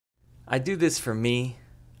I do this for me.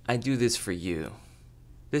 I do this for you.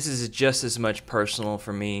 This is just as much personal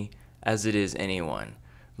for me as it is anyone.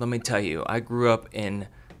 Let me tell you, I grew up in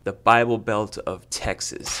the Bible Belt of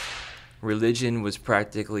Texas. Religion was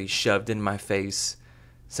practically shoved in my face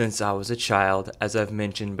since I was a child, as I've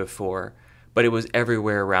mentioned before, but it was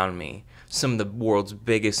everywhere around me. Some of the world's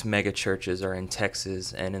biggest mega churches are in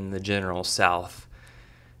Texas and in the general South.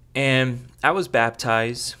 And I was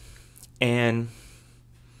baptized, and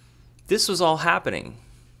this was all happening.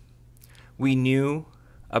 We knew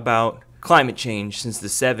about climate change since the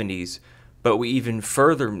 70s, but we even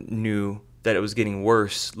further knew that it was getting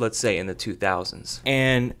worse, let's say in the 2000s.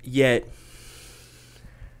 And yet,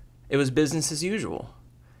 it was business as usual.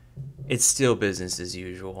 It's still business as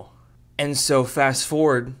usual. And so fast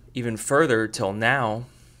forward even further till now,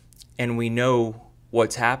 and we know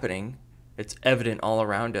what's happening. It's evident all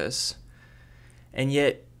around us. And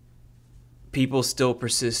yet, people still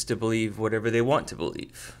persist to believe whatever they want to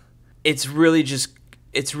believe. It's really just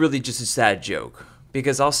a sad joke,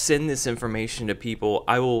 because I'll send this information to people.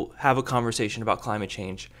 I will have a conversation about climate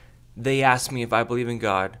change. They ask me if I believe in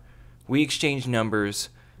God. We exchange numbers.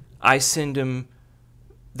 I send them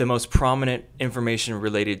the most prominent information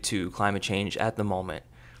related to climate change at the moment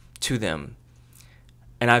to them.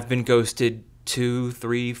 And I've been ghosted 2,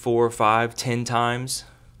 3, 4, 5, 10 times.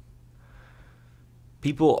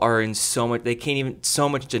 People are in so much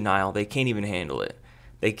denial, they can't even handle it.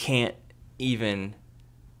 They can't even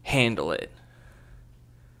handle it.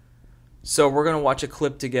 So we're going to watch a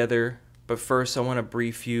clip together, but first I want to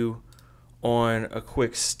brief you on a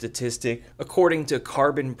quick statistic. According to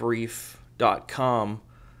carbonbrief.com,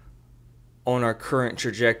 on our current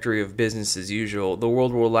trajectory of business as usual, the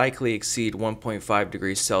world will likely exceed 1.5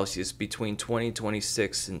 degrees Celsius between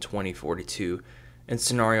 2026 and 2042 in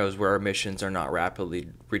scenarios where our emissions are not rapidly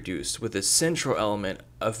reduced, with a central element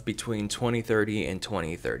of between 2030 and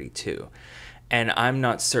 2032. And I'm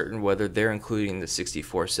not certain whether they're including the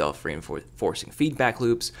 64 self-reinforcing feedback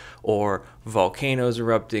loops, or volcanoes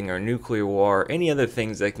erupting, or nuclear war, or any other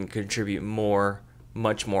things that can contribute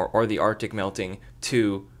much more, or the Arctic melting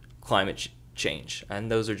to climate change. And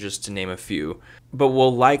those are just to name a few. But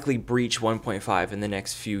we'll likely breach 1.5 in the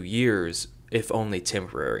next few years, if only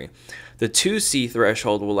temporary. The 2C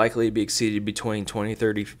threshold will likely be exceeded between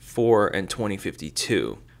 2034 and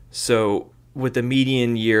 2052. So with the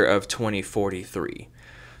median year of 2043.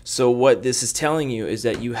 So what this is telling you is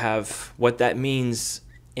that what that means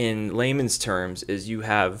in layman's terms is you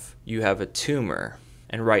have a tumor,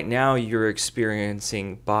 and right now you're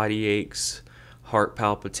experiencing body aches, heart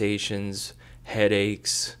palpitations,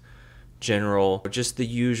 headaches, just the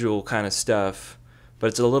usual kind of stuff, but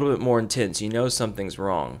it's a little bit more intense. You know something's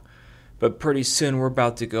wrong. But pretty soon we're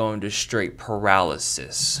about to go into straight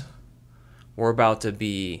paralysis. We're about to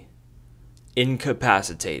be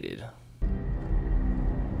incapacitated.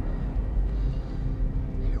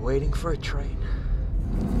 You're waiting for a train.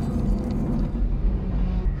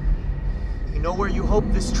 You know where you hope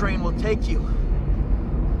this train will take you.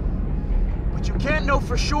 But you can't know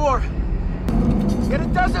for sure. Yet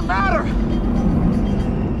it doesn't matter.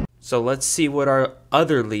 So let's see what our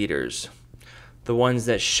other leaders, the ones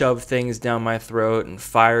that shoved things down my throat and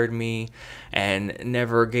fired me and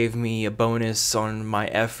never gave me a bonus on my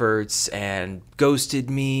efforts and ghosted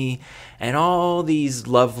me and all these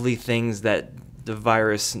lovely things that the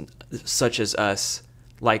virus such as us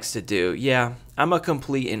likes to do. Yeah, I'm a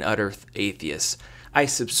complete and utter atheist. I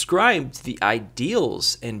subscribe to the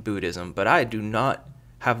ideals in Buddhism, but I do not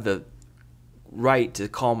have the right to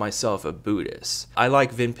call myself a Buddhist. I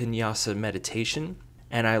like Vipassana meditation,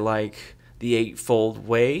 and I like the Eightfold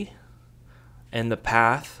Way and the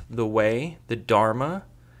path, the way, the Dharma.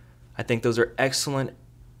 I think those are excellent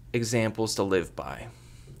examples to live by.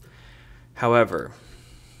 However,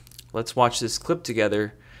 let's watch this clip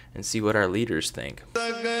together and see what our leaders think.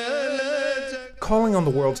 Calling on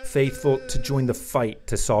the world's faithful to join the fight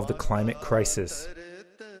to solve the climate crisis.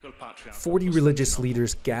 40 religious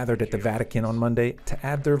leaders gathered at the Vatican on Monday to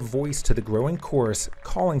add their voice to the growing chorus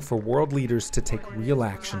calling for world leaders to take real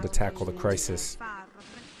action to tackle the crisis.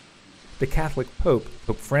 The Catholic Pope,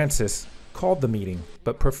 Pope Francis, called the meeting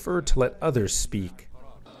but preferred to let others speak.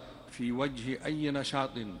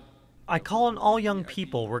 I call on all young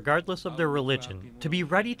people, regardless of their religion, to be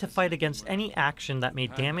ready to fight against any action that may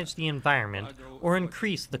damage the environment or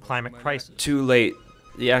increase the climate crisis. Too late.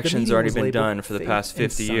 The action's already been done for the past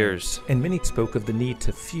 50 years. And many spoke of the need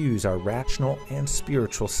to fuse our rational and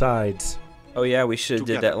spiritual sides. Oh yeah, we should have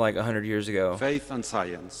did that like 100 years ago. Faith and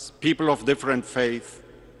science, people of different faith,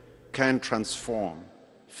 can transform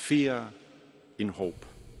fear in hope.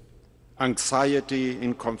 anxiety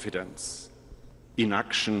in confidence,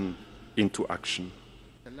 inaction into action.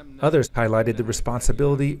 Others highlighted the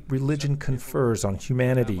responsibility religion confers on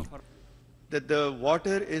humanity. That the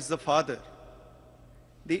water is the father,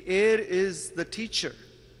 the air is the teacher,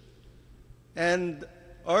 and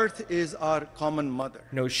earth is our common mother.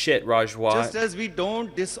 No shit, Rajwat. Just as we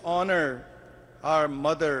don't dishonor our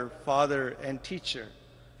mother, father, and teacher,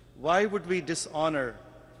 why would we dishonor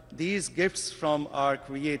these gifts from our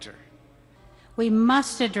Creator? We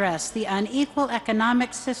must address the unequal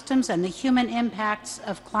economic systems and the human impacts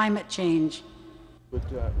of climate change.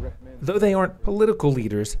 Though they aren't political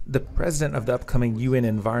leaders, the president of the upcoming UN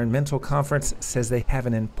Environmental Conference says they have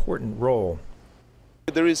an important role.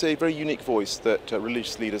 There is a very unique voice that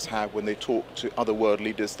religious leaders have when they talk to other world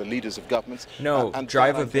leaders, the leaders of governments. No, and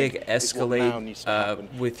drive that, a big Escalade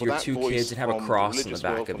with your two kids and have a cross on the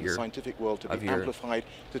back of your scientific world to be your amplified,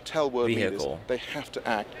 to tell world leaders vehicle. they have to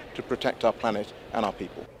act to protect our planet and our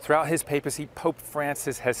people. Throughout his papacy, Pope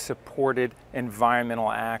Francis has supported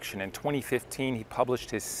environmental action. In 2015, he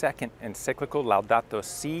published his second encyclical, Laudato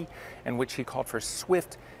Si, in which he called for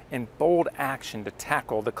swift and bold action to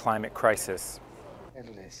tackle the climate crisis.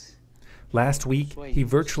 Last week, he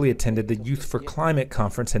virtually attended the Youth for Climate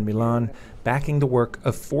conference in Milan, backing the work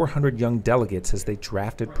of 400 young delegates as they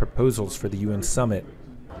drafted proposals for the UN summit.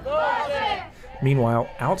 Meanwhile,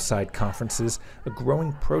 outside conferences, a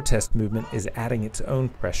growing protest movement is adding its own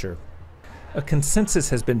pressure. A consensus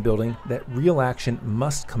has been building that real action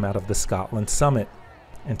must come out of the Scotland summit.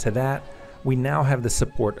 And to that, we now have the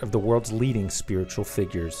support of the world's leading spiritual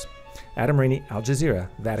figures. Adam Rainey, Al Jazeera,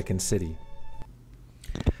 Vatican City.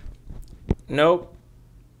 Nope.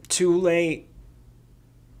 Too late.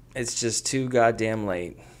 It's just too goddamn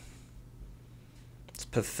late. It's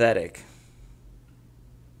pathetic.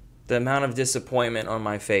 The amount of disappointment on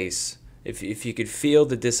my face. If you could feel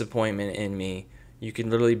the disappointment in me, you can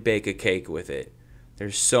literally bake a cake with it.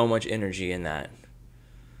 There's so much energy in that.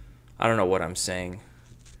 I don't know what I'm saying.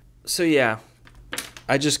 So yeah,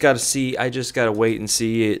 I just gotta wait and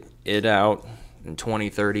see it out in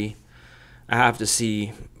 2030. I have to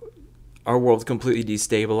see our world completely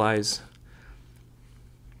destabilize,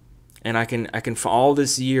 and I can for all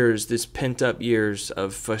this pent up years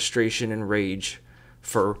of frustration and rage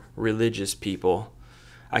for religious people,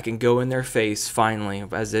 I can go in their face finally,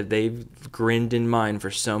 as if they've grinned in mine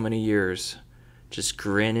for so many years, just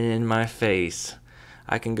grinning in my face.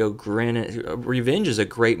 I can go grin. Revenge is a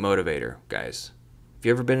great motivator, guys. If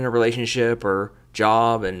you've ever been in a relationship or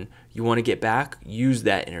job and you want to get back, use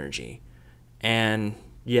that energy. And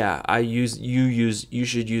yeah, you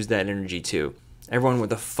should use that energy too. Everyone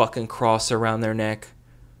with a fucking cross around their neck,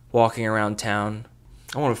 walking around town,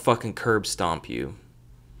 I want to fucking curb stomp you.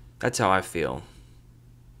 That's how I feel.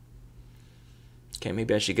 Okay,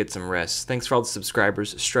 maybe I should get some rest. Thanks for all the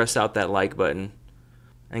subscribers. Stress out that like button.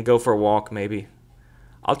 And go for a walk, maybe.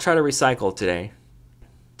 I'll try to recycle today.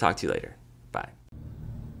 Talk to you later. Bye.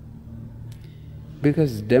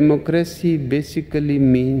 Because democracy basically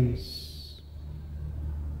means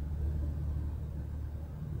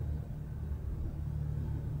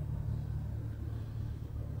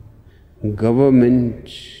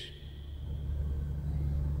government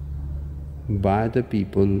by the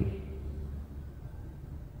people,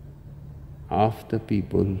 of the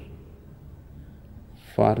people,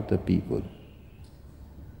 for the people.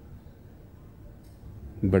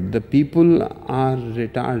 But the people are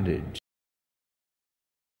retarded.